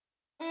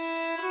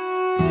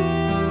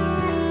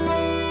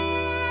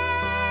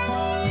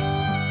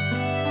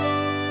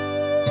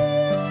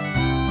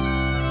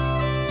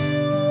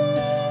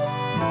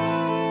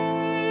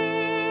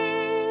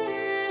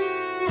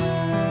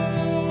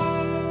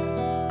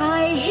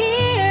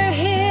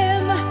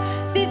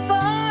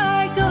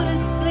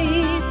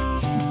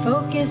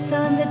place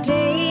on the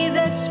day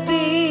that's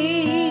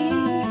been.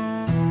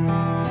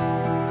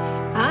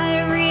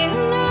 I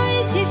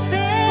realize he's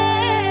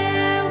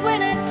there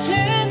when I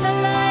turn the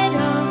light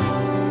off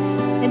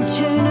and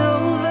turn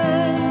over.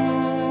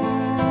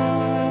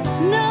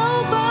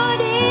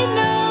 Nobody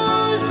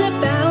knows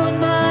about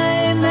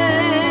my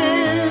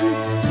man.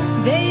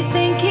 They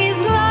think he's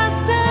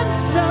lost on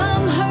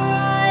some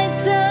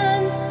horizon,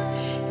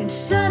 and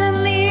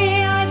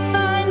suddenly I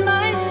find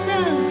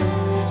myself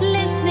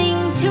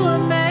listening to a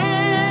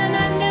man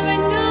I've never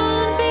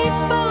known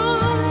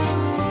before,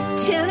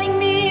 telling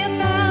me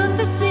about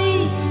the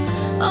sea.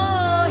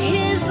 Oh,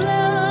 his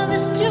love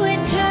is to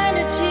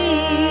eternity.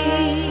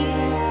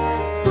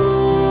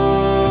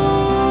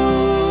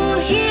 Ooh,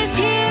 he's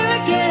here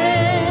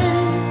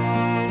again,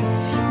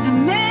 the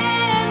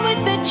man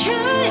with the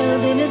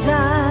child in his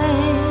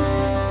eyes.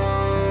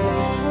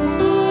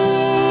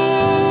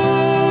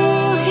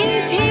 Ooh,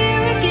 he's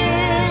here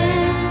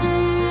again,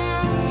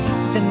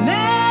 the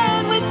man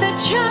with the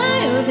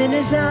child in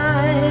his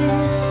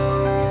eyes.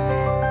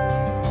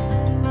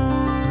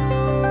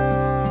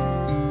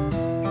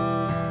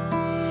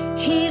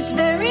 He's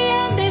very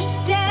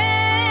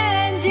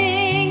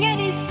understanding, and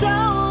he's so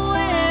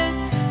aware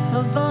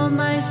of all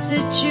my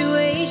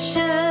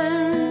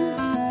situations.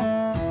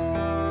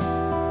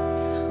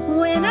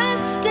 When I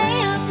stay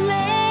up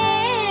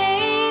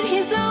late,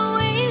 he's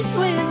always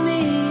with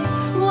me.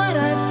 What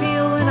I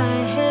feel when I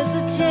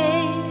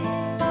hesitate.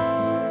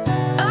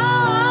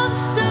 Oh, I'm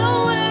so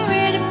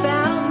worried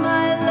about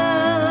my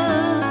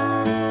love.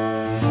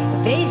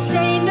 They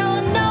say no,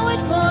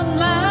 it won't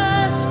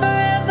last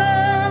forever.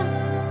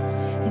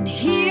 And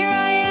here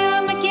I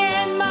am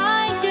again,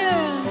 my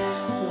girl,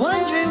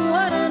 wondering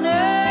what on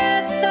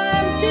earth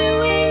I'm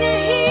doing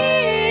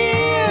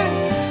here.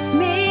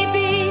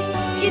 Maybe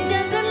he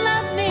doesn't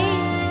love me.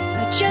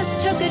 I just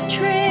took a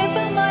trip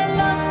on my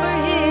love for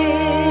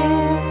him.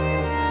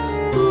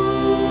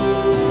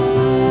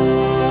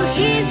 Ooh,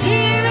 he's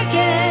here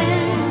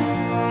again,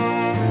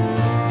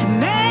 the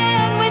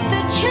man with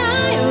the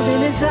child in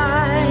his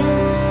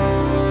eyes.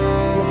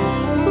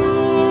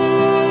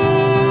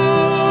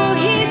 Ooh,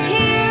 he's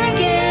here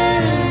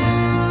again,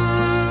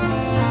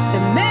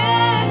 the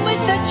man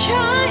with the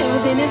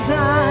child in his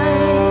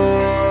eyes.